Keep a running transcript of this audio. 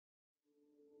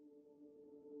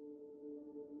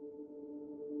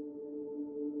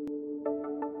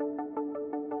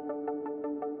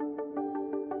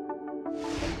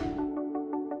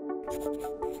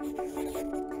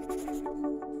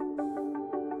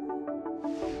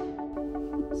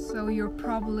So you're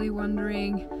probably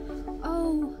wondering,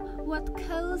 oh, what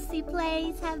cozy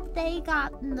place have they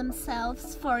gotten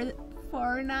themselves for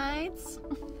 4 nights?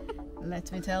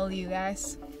 Let me tell you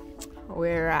guys,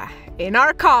 we're in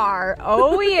our car.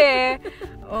 Oh yeah,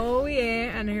 oh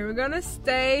yeah, and here we're gonna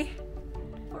stay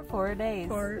for 4 days.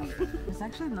 It's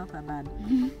actually not that bad.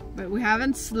 But we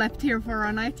haven't slept here for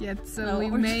a night yet, so no, we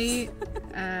may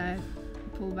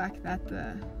pull back that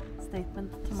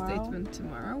statement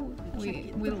tomorrow.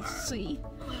 We'll see.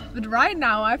 But right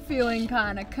now I'm feeling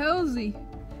kind of cozy.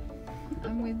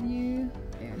 I'm with you.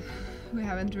 Yeah, we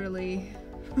haven't really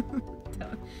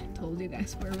told you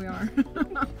guys where we are.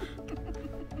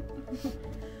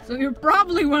 So you're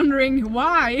probably wondering,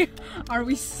 why are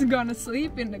we gonna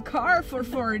sleep in the car for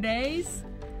 4 days?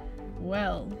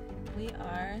 Well, we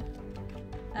are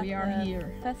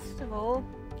here. Festival,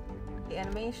 the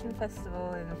animation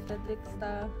festival in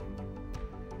Fredrikstad.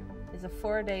 Is a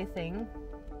 4-day thing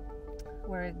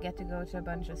where we get to go to a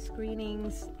bunch of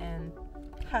screenings and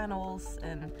panels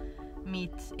and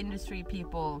meet industry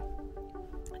people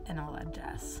and all that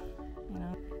jazz, you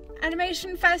know.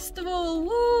 Animation festival,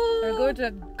 woo! We're going to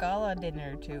a gala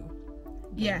dinner too.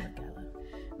 Yeah.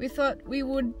 We thought we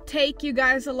would take you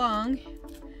guys along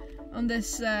on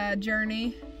this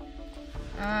journey.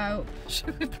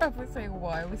 Should we probably say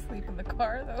why we sleep in the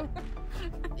car though?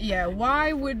 Yeah,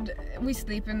 why would we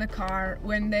sleep in the car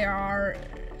when there are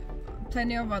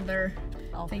plenty of other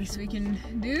things we can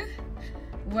do?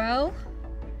 Well,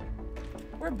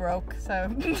 we're broke, so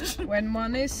when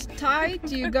money's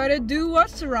tight, you gotta do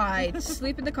what's right.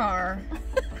 Sleep in the car.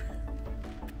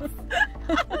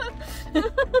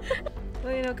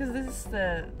 Well, you know, because this is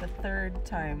the 3rd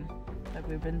time that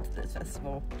we've been to this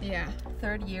festival. Yeah.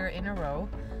 3rd year in a row.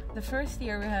 The first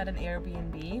year we had an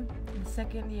Airbnb. The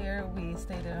second year we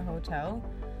stayed in a hotel.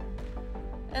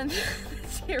 And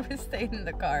this year we stayed in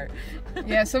the car.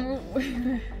 Yeah, so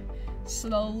we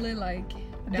slowly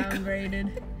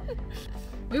downgraded.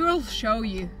 We will show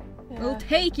you. Yeah. We'll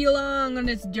take you along on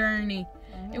this journey.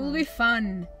 It will be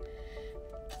fun.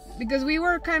 Because we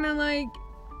were kind of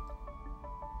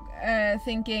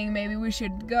thinking maybe we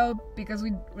should go because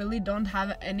we really don't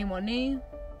have any money.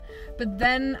 But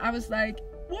then I was like,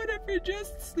 what if we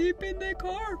just sleep in the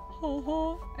car?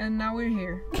 And now we're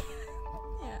here.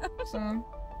 Yeah. So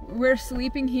we're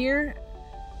sleeping here,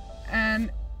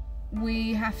 and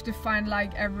we have to find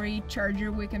every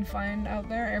charger we can find out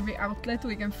there, every outlet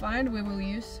we can find we will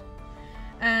use.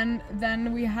 And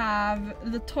then we have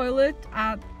the toilet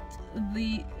at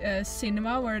the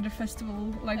cinema where the festival,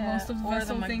 most of the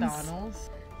festival things, McDonald's.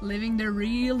 Living the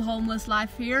real homeless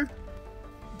life here.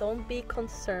 Don't be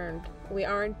concerned. We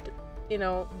aren't,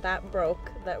 that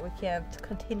broke that we can't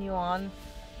continue on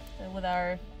with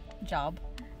our job.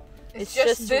 It's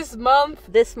just this month.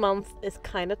 This month is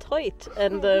kind of tight,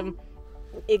 and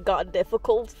it got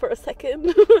difficult for a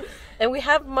second. And we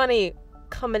have money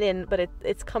coming in, but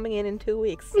it's coming in 2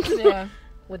 weeks. Yeah.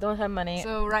 We don't have money.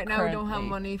 So right now currently. We don't have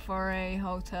money for a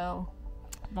hotel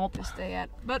to stay at.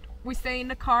 But we stay in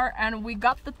the car and we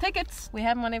got the tickets. We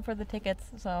have money for the tickets,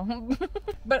 so.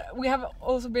 But we have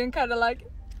also been kind of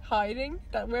hiding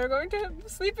that we're going to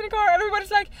sleep in the car.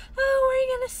 Everybody's like, oh,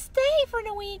 we're gonna stay for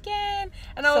the weekend.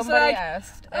 And I was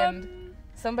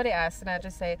somebody asked and I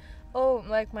just say, oh,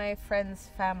 my friend's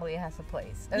family has a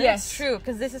place. And yes, it's true,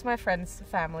 because this is my friend's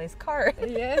family's car.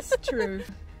 Yes, true.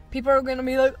 People are gonna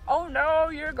be like, oh no,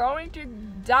 you're going to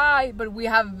die. But we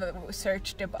have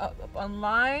searched up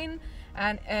online,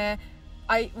 and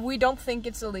we don't think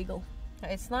it's illegal.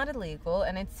 It's not illegal,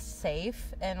 and it's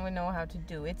safe, and we know how to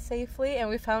do it safely. And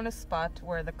we found a spot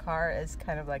where the car is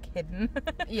kind of hidden.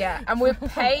 Yeah, and we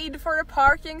paid for the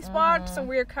parking spot, so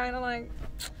we're kind of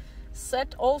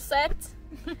all set.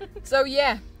 So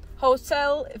yeah,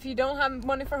 hotel. If you don't have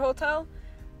money for hotel,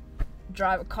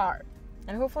 drive a car.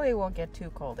 And hopefully it won't get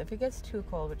too cold. If it gets too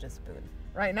cold, we just spoon.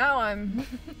 Right now I'm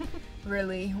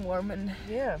really warm and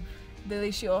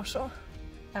delicioso.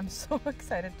 I'm so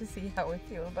excited to see how we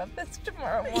feel about this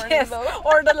tomorrow morning. Yes, though.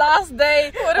 or the last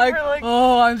day. What if we're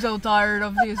oh, I'm so tired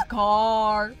of this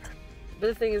car. But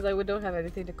the thing is, we don't have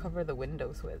anything to cover the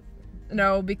windows with.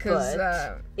 No, because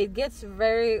it gets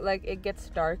it gets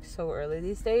dark so early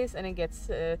these days, and it gets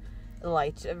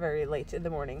light very late in the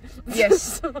morning.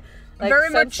 Yes. So, very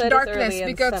much darkness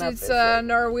because it's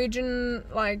Norwegian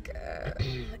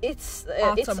it's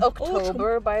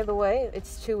October, by the way.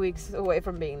 It's 2 weeks away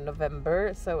from being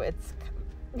November, so it's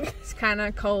kind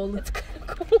of cold. It's kind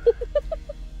of cold.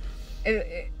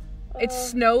 It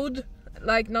snowed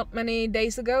not many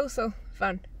days ago, so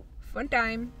fun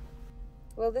time.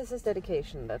 Well, this is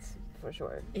dedication, that's for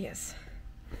sure. Yes.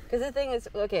 Because the thing is,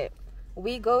 okay,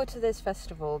 we go to this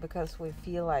festival because we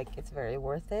feel like it's very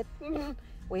worth it.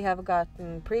 We've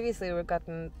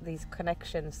gotten these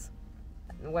connections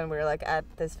when we're like at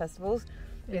these festivals.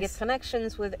 We get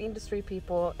connections with industry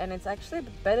people, and it's actually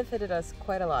benefited us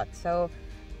quite a lot. So,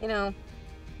 you know,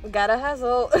 we gotta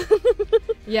hustle.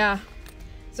 Yeah.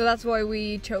 So that's why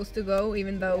we chose to go,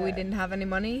 even though we didn't have any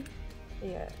money.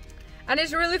 Yeah. And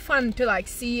it's really fun to like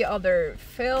see other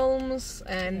films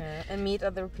and meet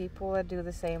other people that do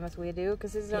the same as we do,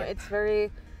 because it's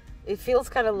very, it feels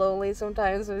kind of lonely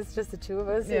sometimes when it's just the two of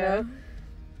us, you know.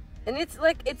 And it's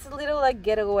a little like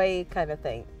getaway kind of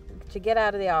thing, to get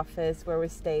out of the office where we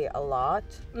stay a lot,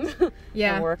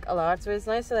 and work a lot. So it's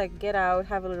nice to like get out,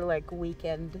 have a little like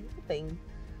weekend thing,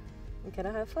 and kind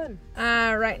of have fun.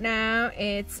 Right now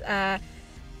it's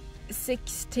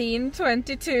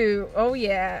 16:22. Oh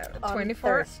yeah, on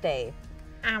 24 Thursday,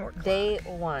 hour clock. Day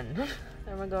 1.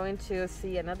 And we're going to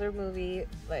see another movie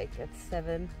like at 6,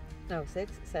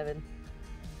 7,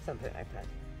 something like that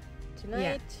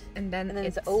tonight. And then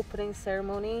it's the opening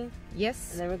ceremony.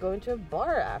 Yes. And then we're going to a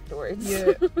bar afterwards.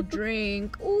 Yeah.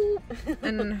 Drink. Ooh.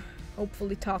 And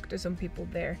hopefully talk to some people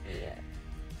there. Yeah.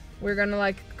 We're gonna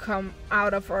like come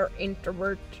out of our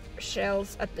introvert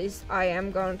shells. At least I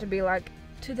am going to be like,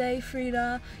 today,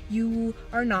 Frida, you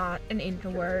are not an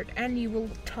introvert and you will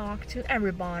talk to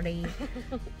everybody.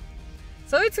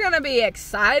 So it's gonna be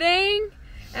exciting,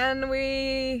 and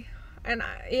we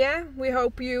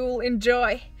hope you'll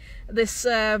enjoy this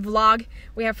vlog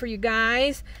we have for you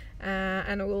guys,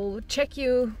 and we'll check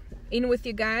you in with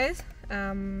you guys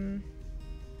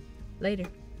later.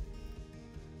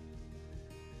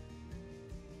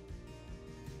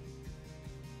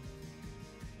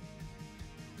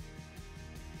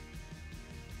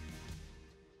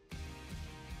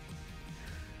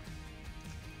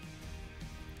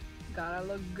 Gotta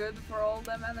look good for all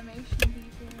them animation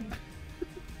people. You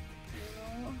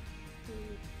know? No,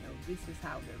 this is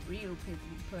how the real people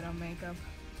put on makeup.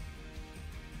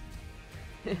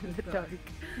 In the dark.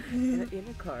 in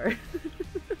a car.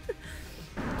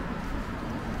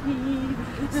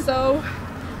 So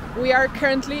we are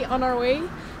currently on our way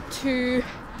to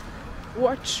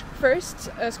watch first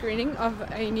a screening of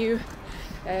a new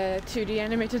 2D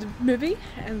animated movie,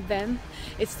 and then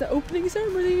it's the opening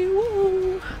ceremony.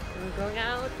 Whoa! We're going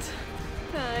out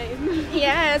tonight.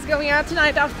 Yes, going out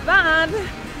tonight after that.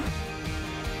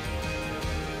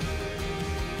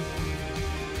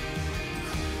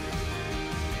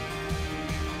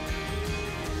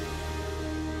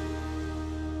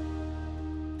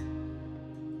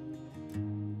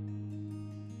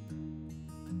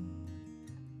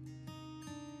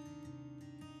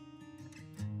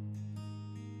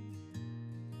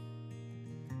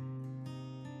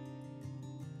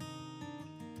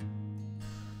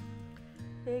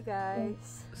 Hey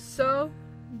guys. So,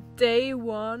 day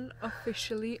 1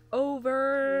 officially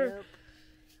over. Yep.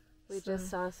 We just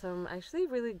saw some actually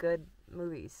really good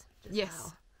movies.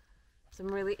 Yes. Some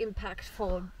really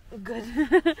impactful, good,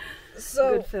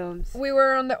 good films. We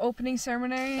were on the opening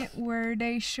ceremony where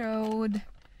they showed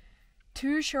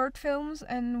 2 short films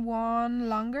and 1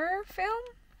 longer film,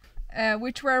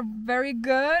 which were very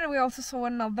good. We also saw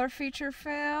another feature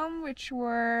film, which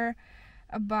were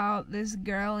about this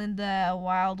girl in the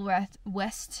Wild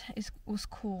West. It was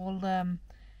called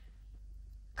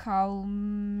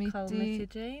Calmity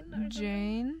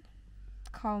Jane.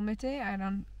 Calmity.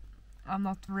 I'm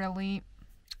not really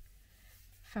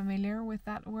familiar with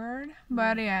that word,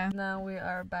 but yeah. Now we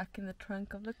are back in the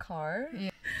trunk of the car.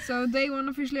 Yeah. So day 1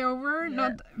 officially over.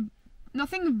 Yeah.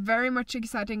 Nothing very much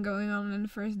exciting going on in the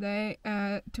first day.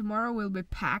 Tomorrow will be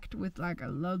packed with like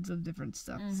loads of different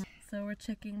stuff. Mm-hmm. So we're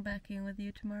checking back in with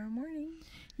you tomorrow morning.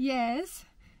 Yes.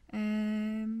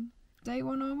 Day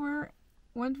 1 over.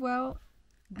 Went well.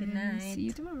 Good night. See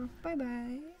you tomorrow. Bye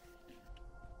bye.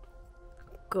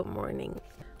 Good morning.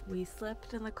 We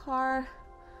slept in the car.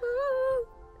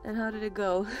 And how did it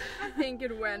go? I think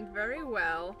it went very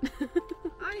well.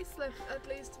 I slept at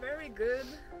least very good.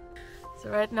 So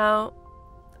right now,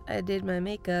 I did my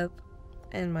makeup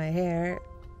and my hair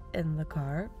in the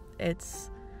car. It's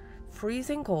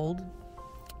freezing cold.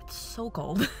 It's so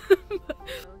cold. Okay.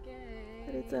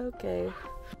 But it's okay.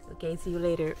 Okay, see you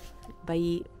later.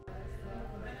 Bye.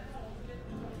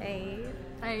 Hey.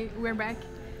 Hi, we're back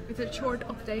with a short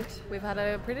update. We've had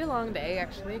a pretty long day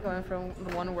actually, going from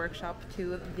one workshop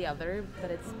to the other, but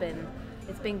it's been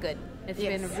good. It's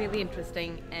been really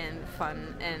interesting and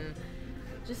fun and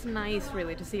just nice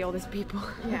really to see all these people.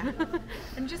 Yeah.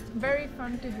 And just very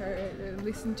fun to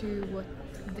listen to what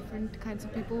different kinds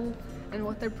of people and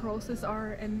what their process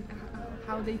are and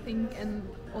how they think and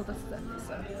all that stuff.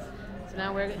 So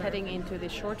now we're heading into the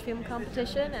short film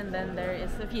competition, and then there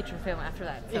is a feature film after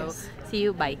that. So Yes. see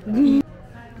you, bye.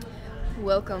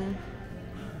 Welcome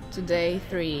to day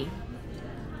 3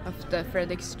 of the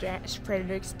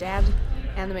Fredrikstad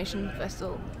Animation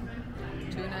Festival.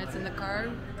 2 nights in the car.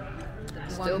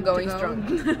 Still one going to go. strong.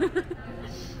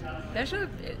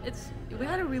 We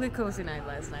had a really cozy night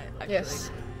last night. Actually.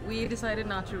 Yes. We decided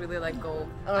not to really like go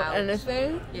out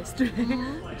Anything? yesterday.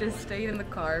 We just stayed in the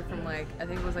car from like I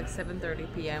think it was like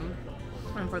 7:30 p.m.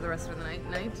 and for the rest of the night.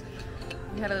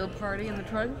 We had a little party in the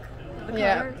trunk of the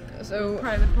car. So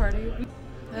Private party.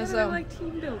 We had so- a like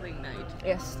team building night.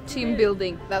 yes, team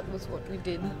building. That was what we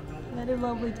did. We had a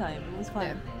lovely time. It was fun.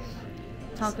 Yeah.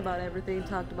 Talked about everything.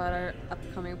 Talked about our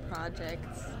upcoming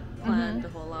projects. Planned a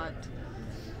whole lot.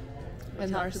 We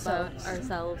And talked about ourselves.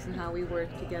 ourselves and how we work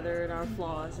together and our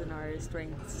flaws and our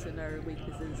strengths and our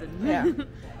weaknesses and Yeah.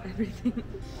 everything.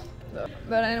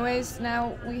 But anyways,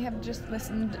 now we have just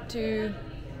listened to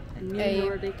A new A-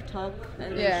 Nordic talk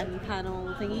animation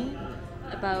panel thingy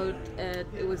about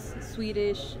it was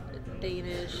Swedish,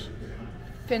 Danish,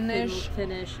 Finnish.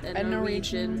 Finnish and and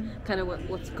Norwegian. Norwegian. Kind of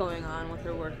what's going on, what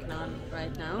they're working on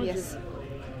right now. Yes. Just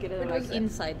get a It like was-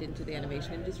 insight into the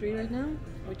animation industry right now.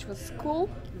 Which was cool.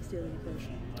 I'm still in push.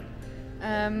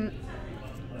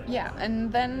 Yeah,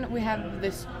 and then we have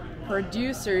this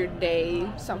producer day,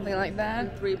 something like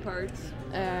that, 3 parts.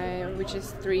 which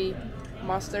is 3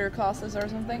 master classes or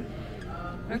something.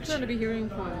 We're going to be hearing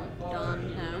from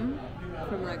Don Ham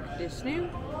from like Disney.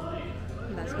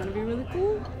 And that's going to be really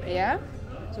cool. Yeah,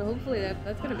 So hopefully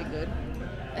that's going to be good.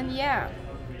 and yeah,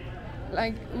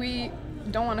 like we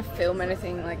don't want to film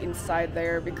anything like inside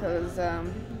there because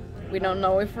we don't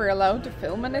know if we're allowed to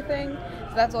film anything.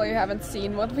 So that's why you haven't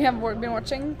seen what we have been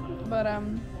watching. But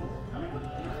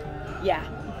yeah,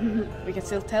 we can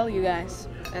still tell you guys.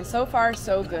 And so far,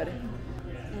 so good.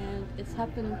 And it's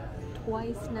happened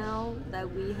twice now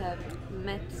that we have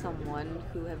met someone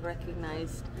who have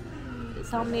recognized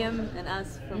Somnium and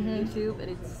us from YouTube, and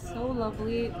it's so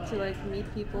lovely to like meet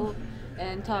people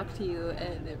and talk to you,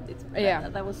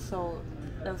 and that was so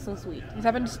sweet. It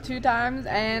happened 2 times,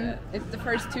 and it's the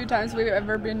first 2 times we've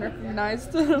ever been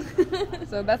recognized.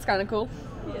 So that's kind of cool.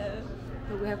 Yeah.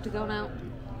 But we have to go now.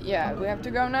 Yeah, we have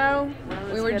to go now. We're on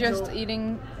a We were just schedule.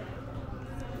 eating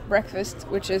breakfast,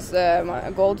 which is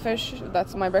a goldfish.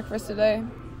 That's my breakfast today.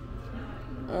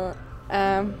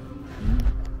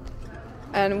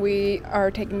 And we are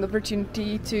taking the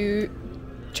opportunity to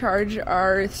charge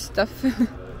our stuff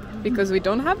because we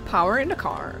don't have power in the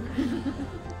car.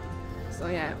 So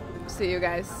yeah, see you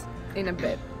guys in a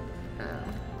bit.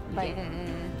 Bye.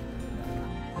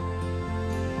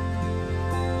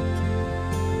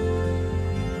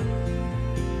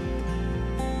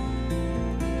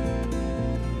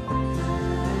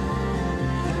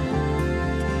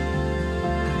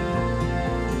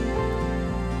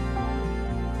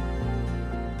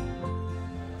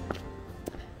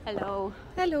 Hello.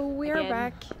 Hello, we are Again.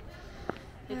 back.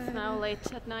 It's now late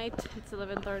at night. It's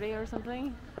 11:30 or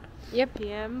something Yep.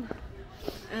 p.m.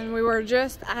 And we were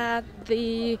just at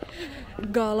the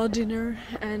gala dinner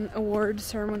and award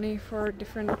ceremony for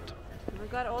different. We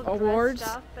got all Awards.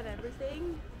 dressed up and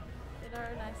everything in our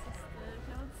nicest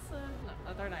clothes. No,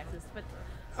 not our nicest, but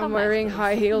some I'm nice wearing clothes.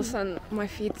 high heels and my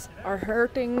feet are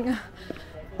hurting.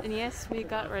 And yes, we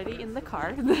got ready in the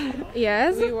car.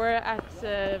 Yes. We were at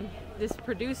this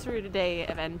producer today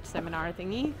event seminar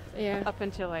thingy Yeah. up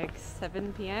until like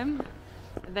 7 p.m.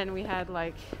 And then we had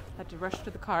to rush to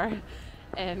the car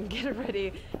and get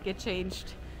ready, get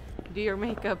changed, do your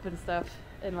makeup and stuff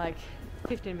in like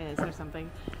 15 minutes or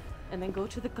something, and then go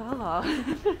to the gala,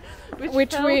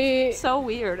 which felt we- so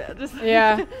weird. Just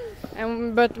Yeah.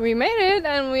 But we made it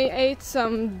and we ate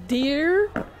some deer.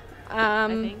 I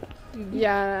think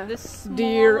Yeah. the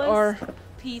Deer or smallest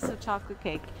piece of chocolate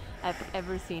cake I've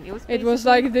ever seen. It was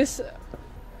like this.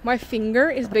 My finger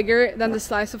is bigger than the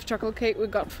slice of chocolate cake we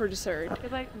got for dessert.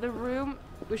 It's like the room,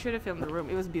 we should have filmed the room,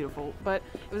 it was beautiful, but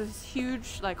it was this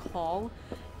huge like hall,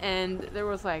 and there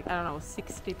was like, I don't know,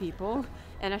 60 people,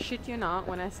 and I shit you not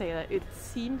when I say that it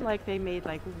seemed like they made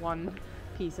like one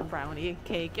piece of brownie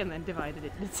cake and then divided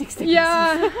it into 60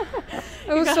 Yeah. pieces.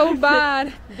 It was so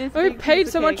bad. This We big paid piece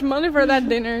of so much cake. money for that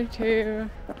dinner too.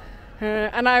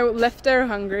 And I left there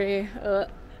hungry.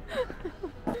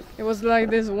 It was like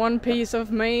this one piece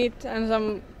of meat and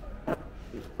some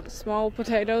small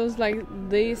potatoes like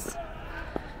these.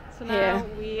 So now Yeah.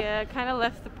 we kind of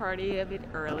left the party a bit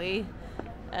early.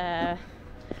 We're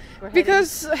heading-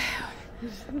 Because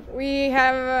we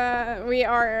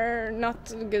are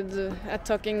not good at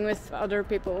talking with other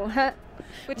people.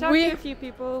 We talked to a few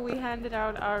people. We handed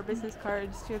out our business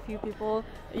cards to a few people.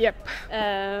 Yep.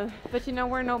 But you know,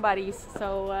 we're nobodies,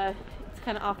 so it's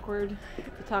kind of awkward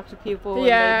to talk to people when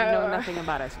Yeah. they know nothing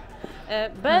about us.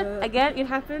 But again, it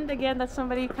happened again that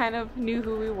somebody kind of knew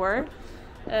who we were.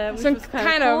 Which was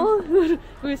kind of cool.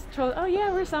 We was told, oh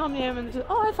yeah, we're Somnium, and just,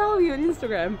 oh, I follow you on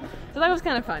Instagram. So that was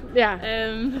kind of fun. Yeah.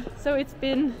 So it's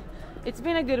been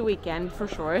a good weekend for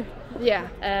sure. Yeah.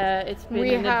 It's been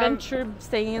an adventure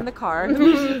staying in the car.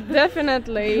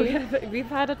 Definitely. We've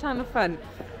had a ton of fun.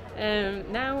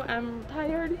 Now I'm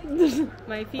tired.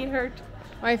 My feet hurt.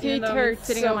 My feet hurt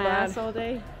sitting so on my bad. ass all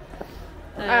day.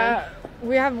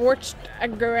 We have watched a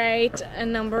great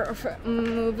number of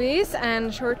movies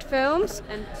and short films,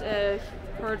 and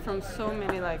heard from so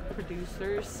many like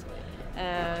producers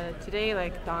today,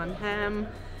 like Don Han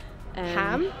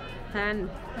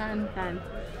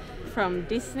from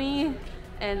Disney,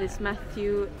 and this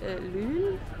Matthew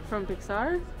Loon from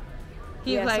Pixar.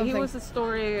 He was a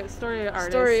story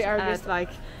artist at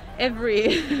like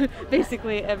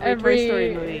basically every Toy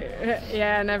Story movie.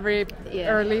 And every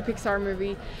early Pixar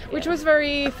movie, which was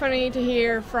very funny to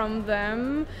hear from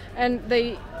them. And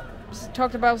they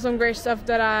talked about some great stuff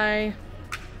that I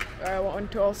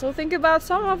want to also think about.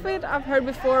 Some of it I've heard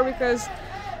before because,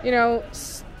 you know,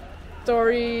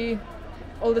 story,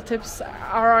 all the tips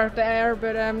are out there,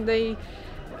 but they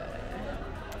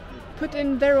put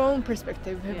in their own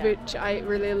perspective, which I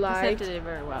really liked. Presented it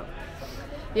very well.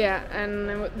 Yeah,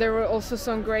 and there were also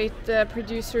some great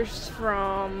producers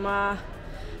from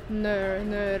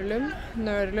Nørlum,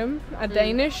 a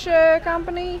Danish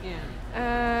company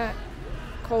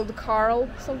called Carl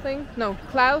something. No,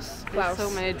 Klaus. There's so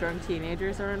many drunk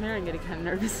teenagers around here. I'm getting kind of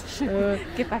nervous.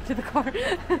 Get back to the car.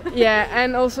 Yeah,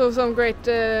 and also some great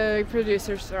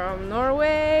producers from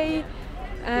Norway.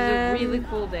 It was a really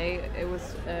cool day. It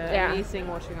was amazing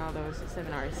watching all those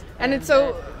seminars. And it's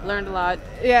so... learned a lot.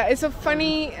 Yeah, it's so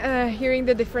funny hearing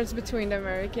the difference between the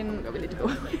American... Oh, we need to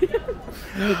go.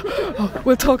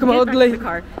 We'll talk about it later. The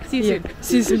car. See you soon.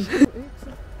 See you soon.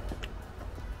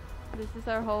 This is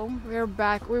our home. We're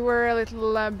back. We were a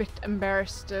little bit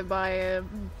embarrassed by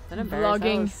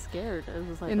vlogging. I was scared. It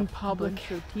was like in a public.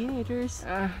 bunch of teenagers.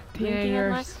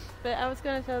 Teenagers. But I was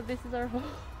gonna tell this is our home.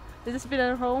 This has been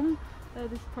our home.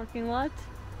 This parking lot.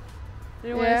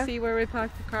 You want to see where we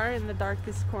parked the car in the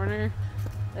darkest corner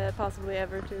possibly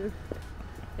ever to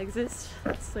exist.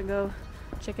 So go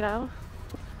check it out.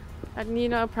 And you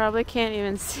know, probably can't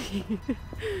even see.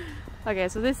 Okay,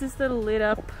 so this is the lit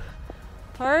up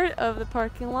part of the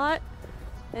parking lot,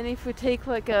 and if we take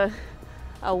like a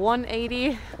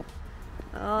 180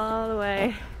 all the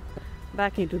way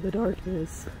back into the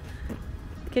darkness.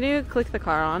 Can you click the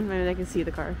car on? Maybe I can see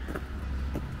the car.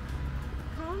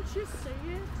 Can't you see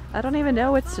it? I don't even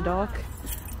know it's dark.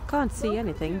 Can't see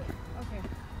anything. Okay.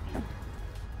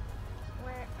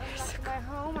 Where I'm my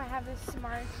home, I have this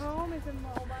smart home. It's a mobile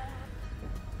home.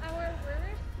 And we're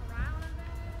really proud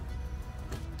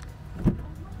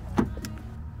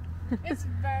of it. It's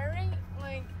very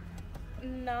like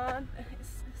not.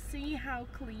 See how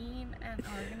clean and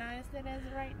organized it is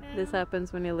right now. This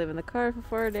happens when you live in the car for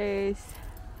 4 days.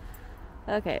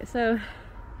 Okay, so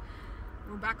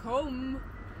we're back home.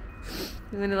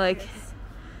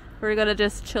 We're gonna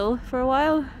just chill for a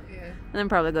while. Yeah. And then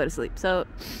probably go to sleep. So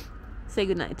say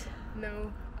goodnight.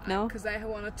 No, because I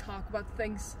want to talk about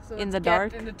things. So in the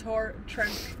dark. In the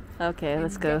trunk. Okay,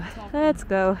 let's go. Let's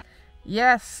go.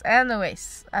 Yes.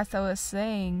 Anyways, as I was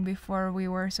saying before, we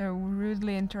were so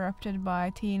rudely interrupted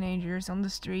by teenagers on the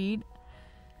street.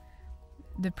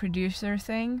 The producer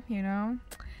thing, you know.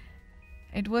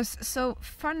 It was so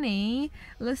funny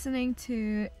listening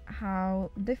to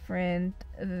how different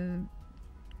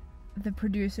the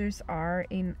producers are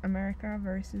in America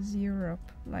versus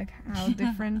Europe, like how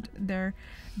different their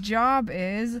job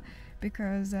is,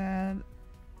 because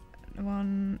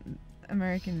one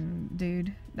American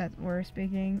dude that we're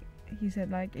speaking, he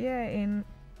said like, yeah, in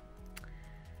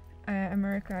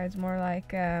America it's more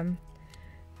like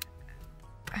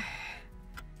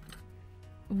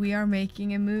we are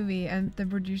making a movie and the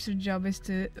producer job is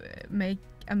to make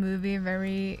a movie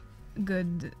very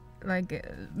good, like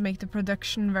make the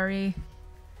production very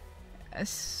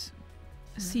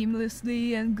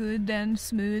seamlessly and good and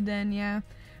smooth, and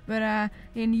but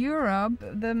in Europe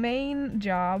the main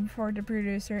job for the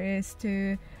producer is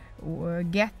to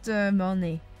get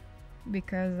money,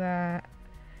 because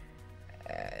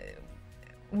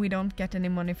we don't get any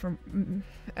money from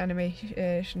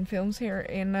animation films here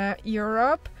in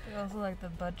Europe. They also like the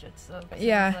budget, so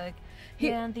Yeah. like,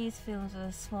 and these films with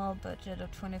a small budget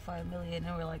of 25 million,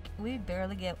 and we're like, we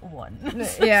barely get one.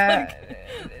 Yeah,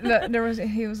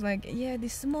 he was like, yeah,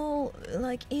 these small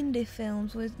like indie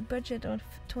films with budget of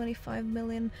 $25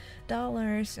 million,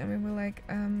 and we were like,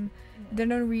 the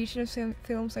Norwegian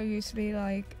films are usually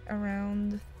like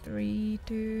around 3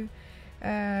 to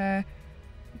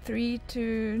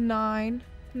 9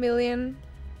 million,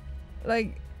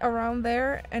 like around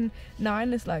there, and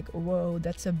 9 is like, whoa,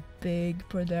 that's a big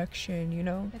production, you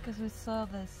know. Because we saw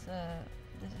this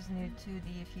new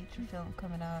 2D feature film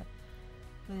coming out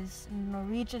with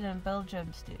Norwegian and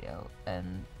Belgium studio,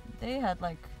 and they had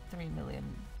like 3 million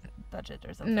budget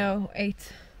or something. No,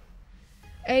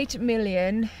 8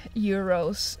 million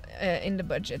euros in the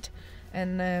budget,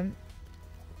 and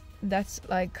that's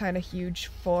like kind of huge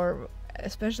for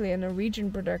especially a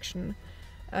Norwegian production.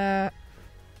 And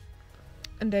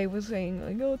they were saying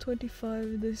like, oh,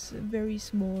 25, this very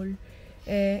small,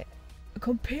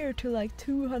 compared to like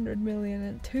 200 million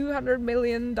and $200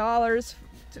 million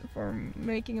for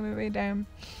making a movie. Damn,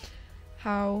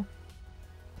 how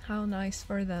nice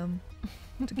for them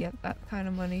to get that kind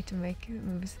of money to make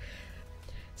movies.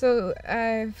 So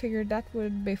I figured that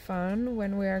would be fun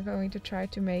when we are going to try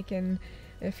to make a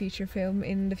feature film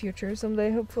in the future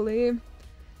someday, hopefully,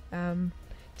 to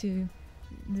do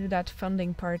that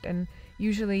funding part. And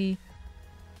usually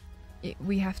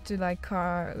we have to like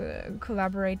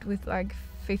collaborate with like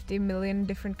 50 million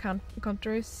different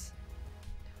countries.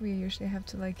 We usually have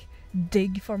to like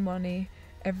dig for money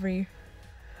everywhere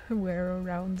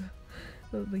around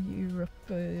the Europe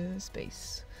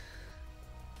space.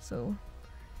 So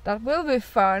that will be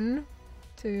fun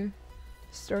to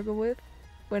struggle with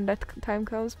when that time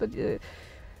comes, but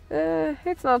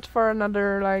it's not for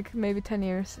another like maybe 10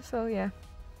 years, so yeah.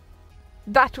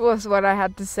 That was what I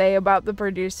had to say about the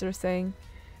producer thing.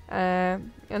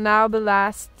 And now the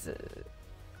last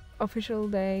official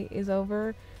day is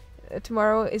over.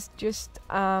 Tomorrow is just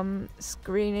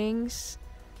screenings,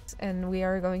 and we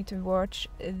are going to watch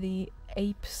The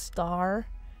Ape Star,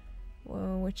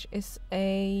 which is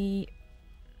a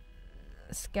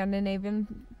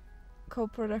Scandinavian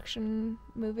co-production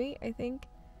movie, I think,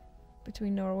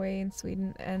 between Norway and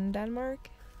Sweden and Denmark,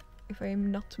 if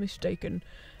I'm not mistaken.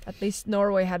 At least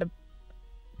Norway had a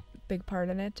big part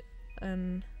in it,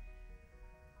 and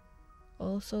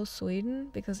also Sweden,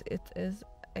 because it is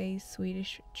a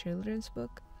Swedish children's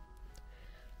book.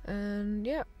 And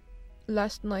yeah,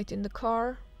 last night in the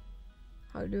car,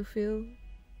 how do you feel?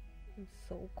 It's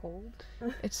so cold.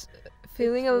 It's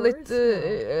feeling a little.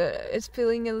 It's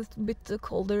feeling a little bit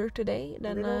colder today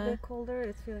than. A little bit colder.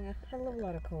 It's feeling a hell of a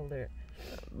lot colder.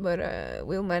 But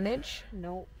we'll manage.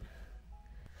 No.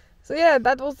 So yeah,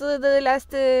 that was the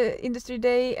last industry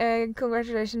day.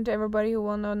 Congratulations to everybody who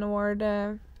won an award.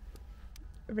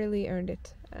 Really earned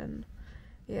it. And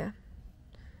yeah,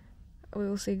 we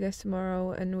will see you guys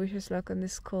tomorrow, and wish us luck on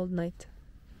this cold night.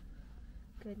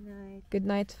 Good night. Good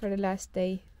night for the last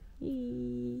day.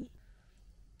 Yee.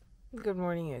 Good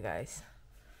morning, you guys.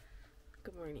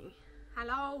 Good morning.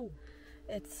 Hello.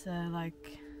 It's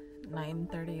like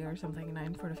 9:30 or something,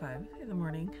 9:45 in the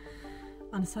morning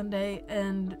on Sunday,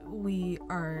 and we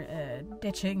are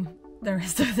ditching the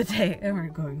rest of the day, and we're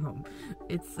going home.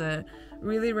 It's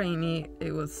really rainy.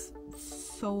 It was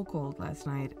so cold last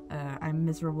night. I'm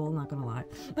miserable, not gonna lie.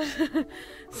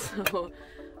 So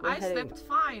I slept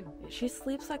fine. She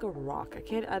sleeps like a rock.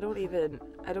 I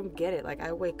don't get it. Like,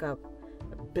 I wake up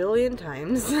a billion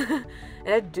times and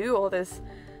I do all this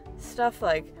stuff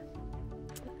like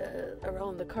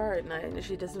around the car at night, and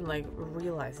she doesn't like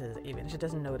realizes, even she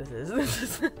doesn't notices.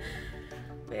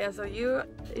 But yeah, so you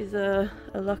is a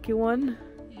lucky one.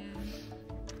 Yeah.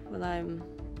 Well, I'm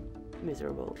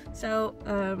miserable. So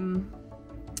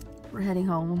we're heading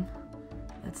home.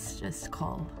 Let's just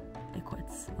call it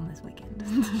quits on this weekend.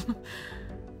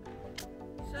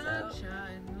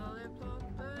 Sunshine, lollipop,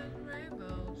 and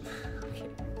rainbows. Okay.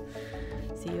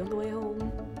 See you on the way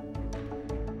home.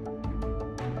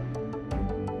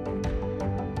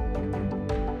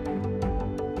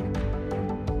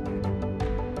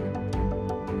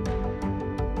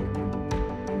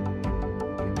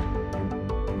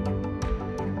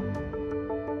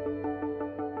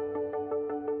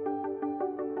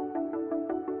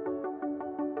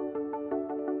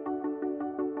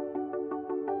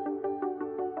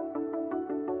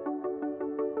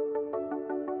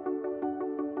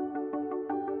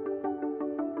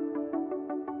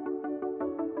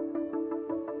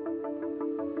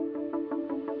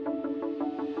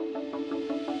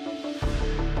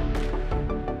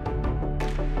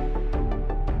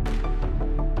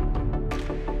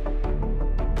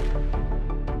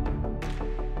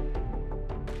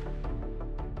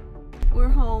 we're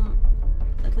home.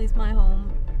 At least my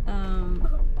home. I'm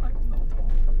not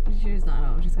home. She's not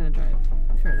home. She's gonna drive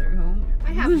further home.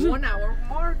 I have 1 hour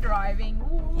more driving.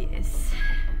 Ooh. Yes.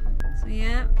 So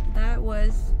yeah, that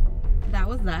was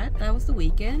the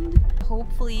weekend.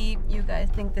 Hopefully you guys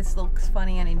think this looks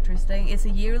funny and interesting. It's a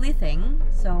yearly thing,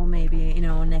 so maybe, you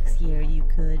know, next year you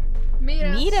could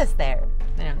meet us there.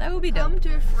 You know, that would be dope. Come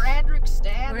to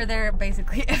Fredrikstad. We're there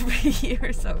basically every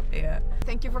year, so yeah.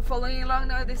 Thank you for following along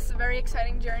now this very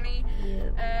exciting journey.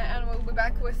 Yeah. And we'll be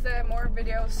back with more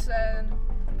videos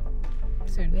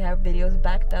soon. We have videos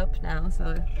backed up now,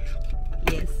 so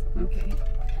yes. Okay.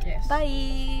 Yes.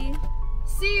 Bye.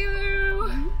 See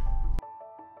you.